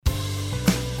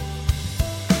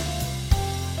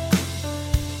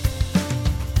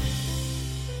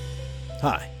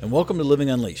Hi, and welcome to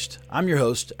Living Unleashed. I'm your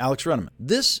host, Alex Runneman.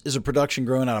 This is a production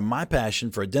growing out of my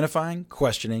passion for identifying,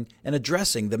 questioning, and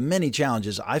addressing the many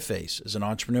challenges I face as an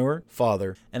entrepreneur,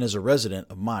 father, and as a resident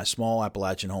of my small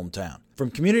Appalachian hometown.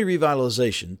 From community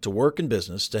revitalization to work and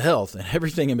business to health and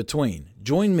everything in between,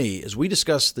 join me as we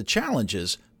discuss the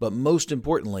challenges, but most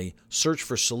importantly, search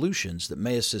for solutions that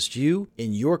may assist you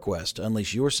in your quest to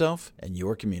unleash yourself and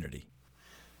your community.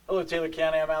 Hello, Taylor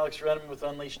County. I'm Alex Runneman with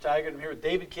Unleashed Tiger. I'm here with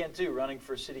David Cantu, running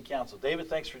for City Council. David,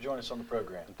 thanks for joining us on the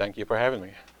program. Thank you for having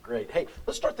me. Great. Hey,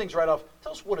 let's start things right off.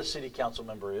 Tell us what a City Council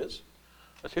member is.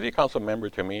 A City Council member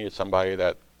to me is somebody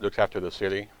that looks after the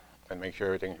city and makes sure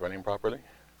everything's running properly.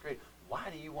 Great. Why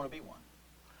do you want to be one?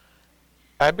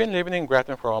 I've been living in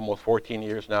Grafton for almost 14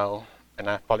 years now, and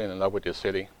I've fallen in love with this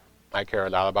city. I care a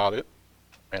lot about it,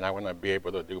 and I want to be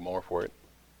able to do more for it.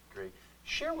 Great.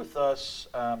 Share with us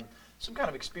some kind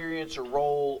of experience or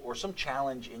role or some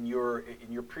challenge in your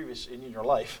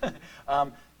life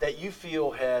that you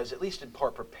feel has, at least in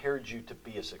part, prepared you to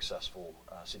be a successful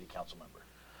City Council member.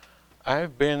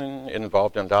 I've been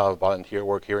involved in a lot of volunteer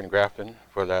work here in Grafton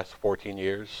for the last 14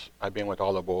 years. I've been with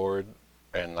all the board,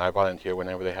 and I volunteer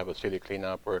whenever they have a city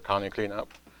cleanup or a county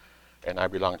cleanup. And I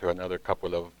belong to another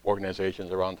couple of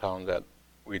organizations around town that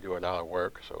we do a lot of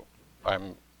work. So I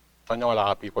know a lot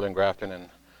of people in Grafton and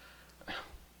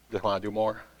just want to do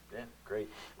more. Yeah, great.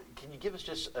 Can you give us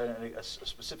just a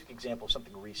specific example of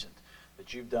something recent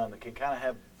that you've done that can kind of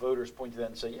have voters point to that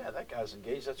and say, yeah, that guy's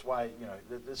engaged. That's why,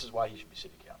 this is why he should be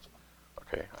city councilman.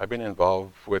 Okay, I've been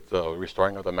involved with the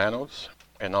restoring of the Manos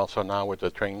and also now with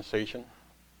the train station.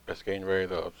 It's getting ready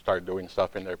to start doing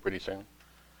stuff in there pretty soon.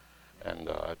 And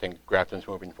I think Grafton's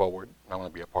moving forward. I want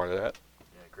to be a part of that.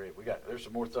 Yeah, great. There's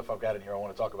some more stuff I've got in here. I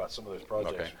want to talk about some of those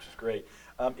projects, Okay. which is great.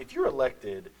 If you're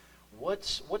elected, what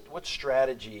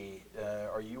strategy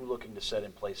are you looking to set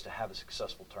in place to have a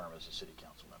successful term as a city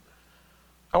council member?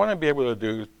 I want to be able to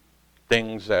do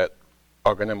things that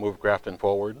are going to move Grafton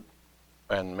forward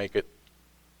and make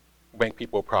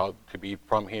people proud to be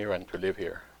from here and to live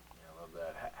here. Yeah, I love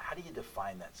that. How do you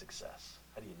define that success?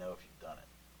 How do you know if you've done it?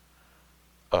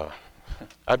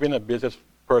 I've been a business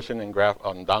person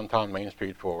on downtown Main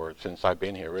Street since I've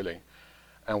been here, really.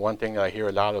 And one thing I hear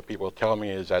a lot of people tell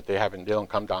me is that they don't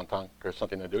come downtown. There's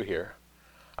something to do here.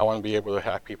 I want to be able to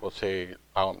have people say,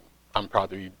 I'm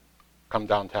proud to come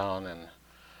downtown and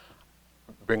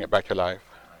bring it back to life.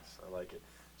 Nice, I like it.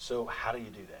 So how do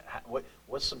you do that?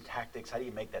 What's some tactics? How do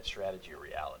you make that strategy a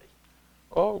reality?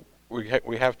 Oh,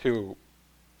 we have to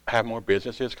have more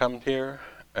businesses come here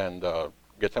and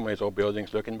get some of these old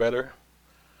buildings looking better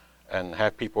and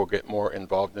have people get more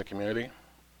involved in the community.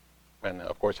 And,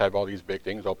 of course, have all these big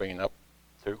things opening up,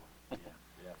 too. Yeah,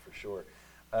 for sure.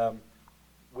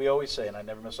 We always say, and I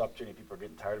never miss an opportunity, people are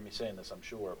getting tired of me saying this, I'm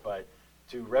sure, but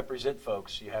to represent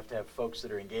folks, you have to have folks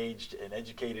that are engaged and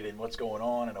educated in what's going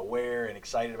on and aware and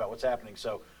excited about what's happening.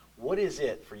 So what is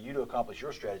it for you to accomplish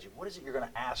your strategy? What is it you're going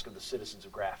to ask of the citizens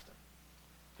of Grafton?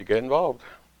 To get involved.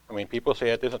 I mean, people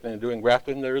say that there's nothing to do in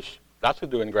Grafton. There's lots to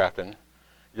do in Grafton.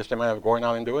 Just a matter of going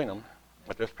out and doing them.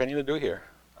 But there's plenty to do here.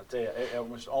 I'll tell you,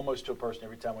 almost to a person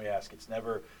every time we ask. It's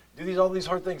never all these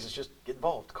hard things. It's just get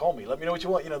involved. Call me. Let me know what you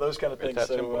want. Those kind of things. It's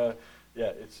that simple. Yeah,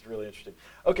 it's really interesting.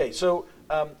 Okay, so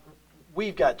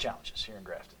we've got challenges here in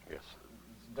Grafton. Yes.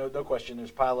 No question. There's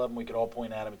a pile of them. We could all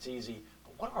point at them. It's easy.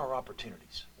 But what are our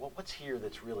opportunities? What's here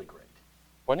that's really great?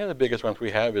 One of the biggest ones we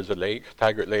have is the lake,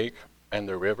 Tiger Lake, and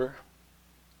the river.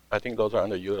 I think those are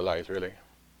underutilized, really,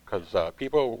 because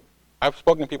I've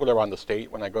spoken to people around the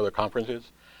state when I go to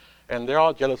conferences, and they're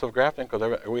all jealous of Grafton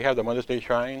because we have the Mother's Day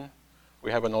Shrine, we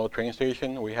have an old train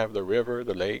station, we have the river,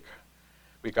 the lake,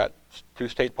 we got 2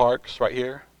 state parks right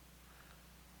here.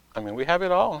 I mean, we have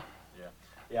it all.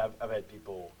 Yeah. I've had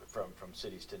people from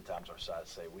cities 10 times our size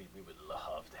say we would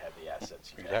love to have the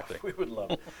assets you Exactly. have. We would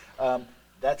love it.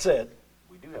 That said,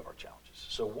 we do have our challenges.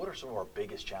 So what are some of our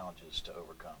biggest challenges to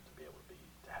overcome to be able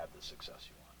to have the success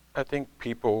you want? I think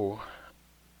people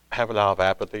have a lot of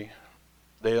apathy.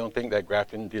 They don't think that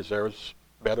Grafton deserves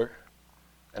better.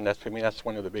 And to me, that's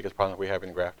one of the biggest problems we have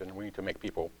in Grafton. We need to make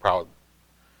people proud.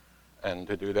 And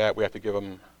to do that, we have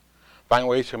to find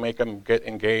ways to make them get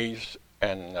engaged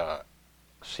and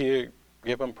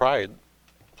give them pride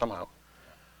somehow.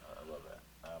 Yeah, I love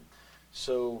that.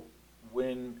 So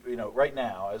when, right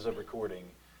now, as of recording,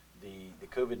 the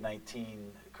COVID-19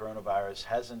 coronavirus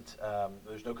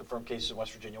there's no confirmed cases in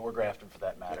West Virginia or Grafton for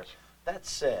that matter. Yes. That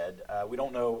said, we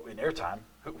don't know in airtime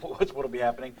what'll be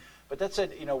happening. But that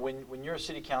said, when you're a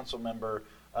city council member,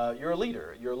 you're a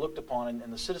leader. You're looked upon,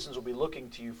 and the citizens will be looking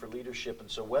to you for leadership. And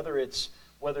so whether it's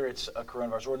a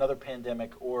coronavirus or another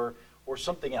pandemic or or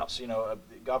something else,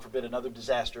 God forbid another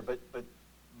disaster, but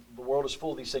the world is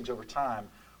full of these things over time.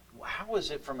 How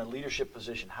is it from a leadership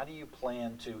position? How do you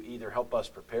plan to either help us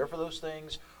prepare for those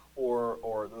things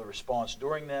or the response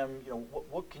during them?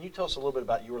 What can you tell us a little bit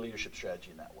about your leadership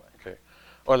strategy in that way? Okay.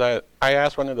 Well, I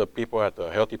asked one of the people at the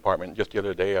health department just the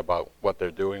other day about what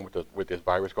they're doing with this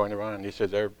virus going around, and he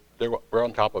said we're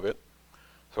on top of it.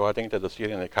 So I think that the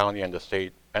city and the county and the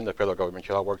state and the federal government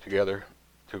should all work together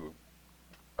to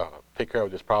take care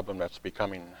of this problem that's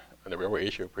becoming a real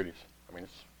issue. It's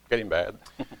getting bad.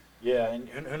 Yeah, and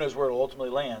who knows where it'll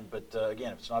ultimately land, but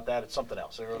again, if it's not that, it's something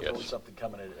else. There's Yes. always something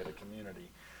coming at a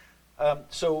community.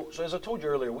 So as I told you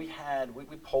earlier, we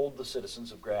polled the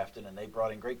citizens of Grafton, and they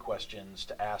brought in great questions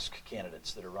to ask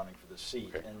candidates that are running for this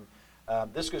seat. Okay.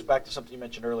 And this goes back to something you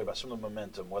mentioned earlier about some of the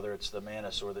momentum, whether it's the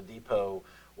Manus or the Depot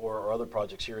or other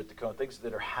projects here at the Cone, things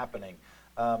that are happening.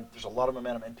 There's a lot of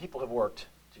momentum, and people have worked,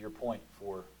 to your point,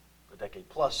 for a decade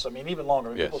plus. I mean, even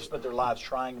longer. Yes. People have spent their lives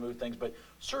trying to move things, but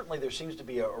certainly there seems to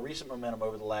be a recent momentum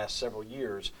over the last several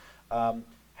years.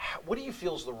 What do you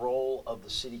feel is the role of the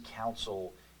city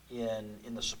council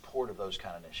in the support of those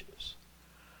kind of initiatives?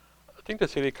 I think the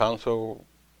city council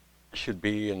should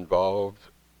be involved.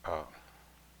 Let's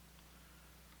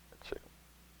see.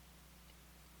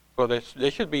 Well, they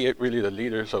should be really the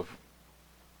leaders of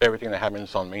everything that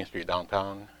happens on Main Street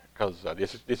downtown, because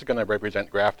this is going to represent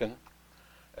Grafton,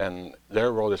 and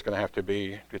their role is going to have to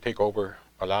be to take over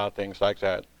a lot of things like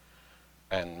that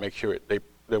and make sure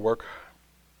they work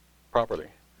properly.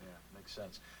 Yeah, makes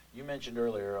sense. You mentioned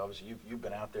earlier, obviously, you've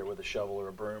been out there with a shovel or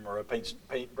a broom or a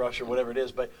paintbrush or whatever it is,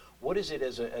 but what is it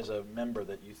as a member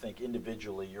that you think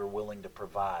individually you're willing to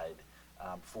provide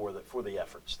for the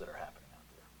efforts that are happening out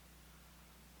there?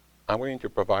 I'm willing to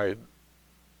provide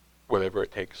whatever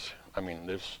it takes. I mean,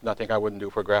 there's nothing I wouldn't do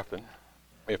for Grafton.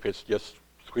 If it's just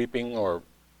sweeping or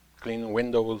cleaning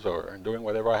windows or doing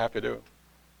whatever I have to do.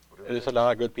 There's a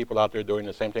lot of good people out there doing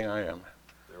the same thing I am.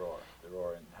 There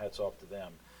are, and hats off to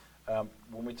them.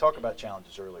 When we talk about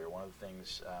challenges earlier, one of the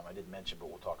things I didn't mention, but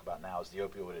we'll talk about now, is the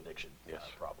opioid addiction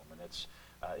problem, and it's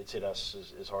hit us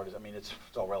as hard as, it's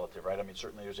all relative, right?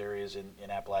 Certainly there's areas in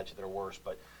Appalachia that are worse,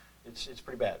 but it's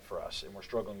pretty bad for us, and we're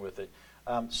struggling with it.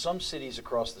 Some cities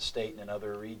across the state and in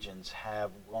other regions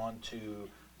have gone to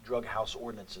drug house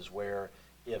ordinances where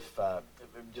if,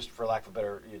 just for lack of a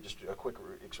better, just a quick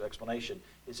explanation,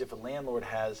 is if a landlord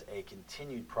has a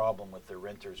continued problem with their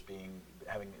renters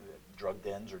having drug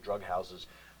dens or drug houses,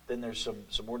 then there's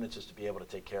some ordinances to be able to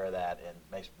take care of that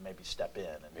and maybe step in.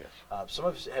 And Yes. some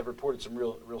of us have reported some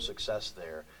real success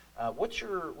there. What's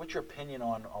your opinion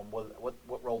on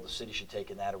what role the city should take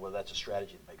in that, or whether that's a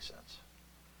strategy that makes sense?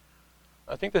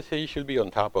 I think the city should be on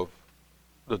top of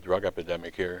the drug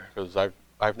epidemic here, because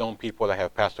I've known people that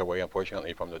have passed away,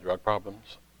 unfortunately, from the drug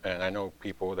problems, and I know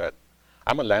people that,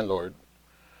 I'm a landlord,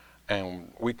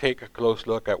 and we take a close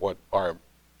look at what our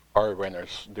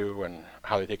renters do and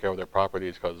how they take care of their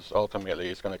properties, because ultimately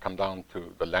it's going to come down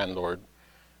to the landlord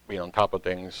being on top of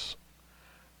things,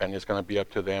 and it's going to be up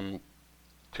to them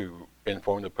to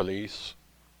inform the police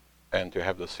and to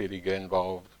have the city get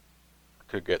involved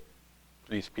to get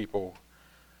these people.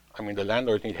 The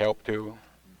landlords need help too,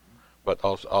 but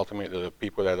also ultimately the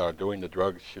people that are doing the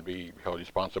drugs should be held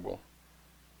responsible,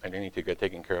 and they need to get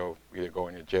taken care of, either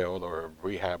going to jail or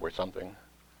rehab or something.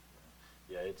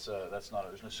 Yeah,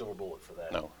 there's no silver bullet for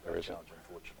that. No, there isn't. Challenge,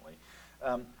 unfortunately.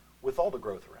 With all the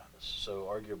growth around us, so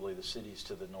arguably the cities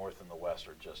to the north and the west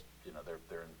are just,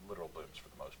 they're in literal booms for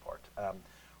the most part.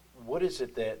 What is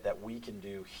it that we can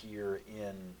do here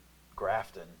in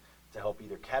Grafton to help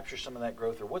either capture some of that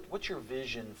growth, or what's your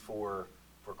vision for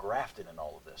Grafton in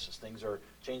all of this as things are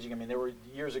changing? There were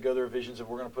years ago there were visions of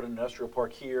we're going to put an industrial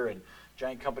park here and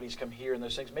giant companies come here and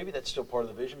those things. Maybe that's still part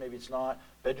of the vision, maybe it's not.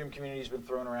 Bedroom community's been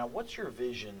thrown around. What's your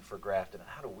vision for Grafton,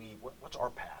 and what's our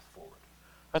path forward?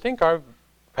 I think our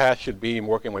path should be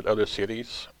working with other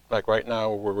cities. Like right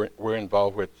now, we're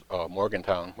involved with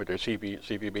Morgantown with their CVB.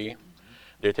 Mm-hmm.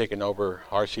 They're taking over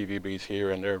our CVBs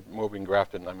here, and they're moving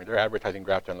Grafton. They're advertising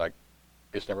Grafton like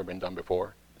it's never been done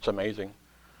before. It's amazing.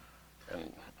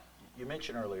 And you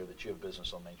mentioned earlier that you have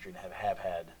business on Main Street and have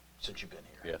had since you've been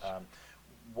here. Yes.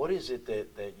 What is it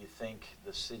that you think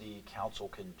the city council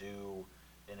can do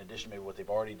in addition to maybe what they've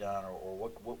already done, or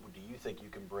what do you think you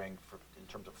can bring in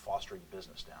terms of fostering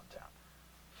business downtown?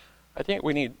 I think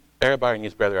everybody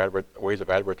needs better ways of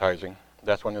advertising.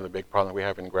 That's one of the big problems we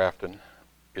have in Grafton.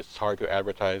 It's hard to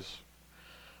advertise.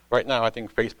 Right now, I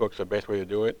think Facebook's the best way to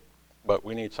do it, but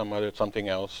we need something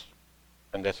else,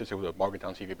 and that's just where the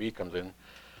Morgantown CVB comes in.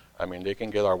 They can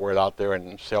get our word out there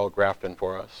and sell Grafton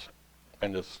for us,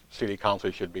 and the city council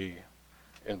should be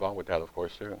involved with that, of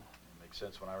course, too. Makes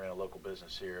sense. When I ran a local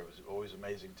business here, it was always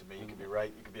amazing to me. You could be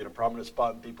right, you could be in a prominent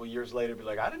spot, and people years later be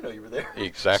like, "I didn't know you were there."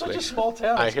 Exactly. Such a small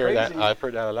town. I It's hear crazy. that. I've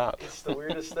heard that a lot. It's the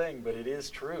weirdest thing, but it is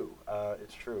true.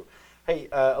 It's true. Hey,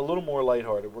 a little more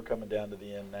lighthearted. We're coming down to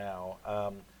the end now.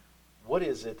 What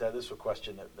is it? This is a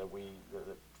question that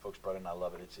folks brought in. I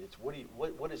love it. It's what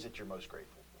is it you're most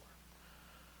grateful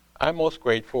for? I'm most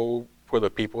grateful for the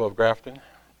people of Grafton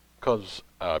because,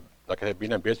 like I said,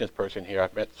 being a business person here,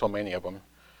 I've met so many of them.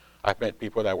 I've met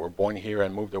people that were born here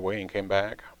and moved away and came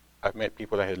back. I've met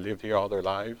people that had lived here all their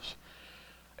lives.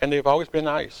 And they've always been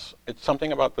nice. It's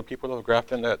something about the people of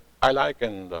Grafton that I like,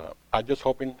 and I'm just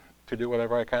hoping to do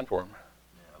whatever I can for them.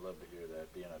 Yeah, I love to hear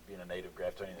that, being a native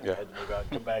Graftonian that Yeah. had to move out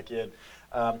and come back in.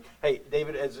 Hey,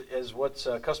 David, as what's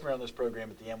customary on this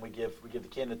program, at the end we give the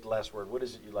candidate the last word. What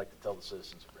is it you'd like to tell the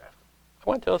citizens of Grafton? I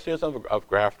want to tell the citizens of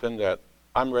Grafton that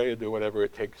I'm ready to do whatever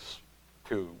it takes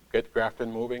to get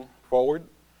Grafton moving forward.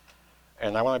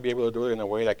 And I want to be able to do it in a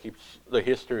way that keeps the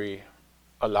history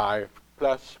alive,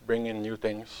 plus bring in new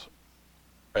things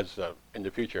as in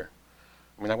the future.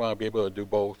 I mean, I want to be able to do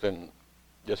both and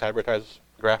just advertise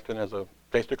Grafton as a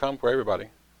place to come for everybody.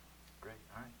 Great.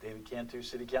 All right. David Cantu,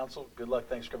 City Council, good luck.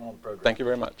 Thanks for coming on the program. Thank you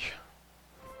very much.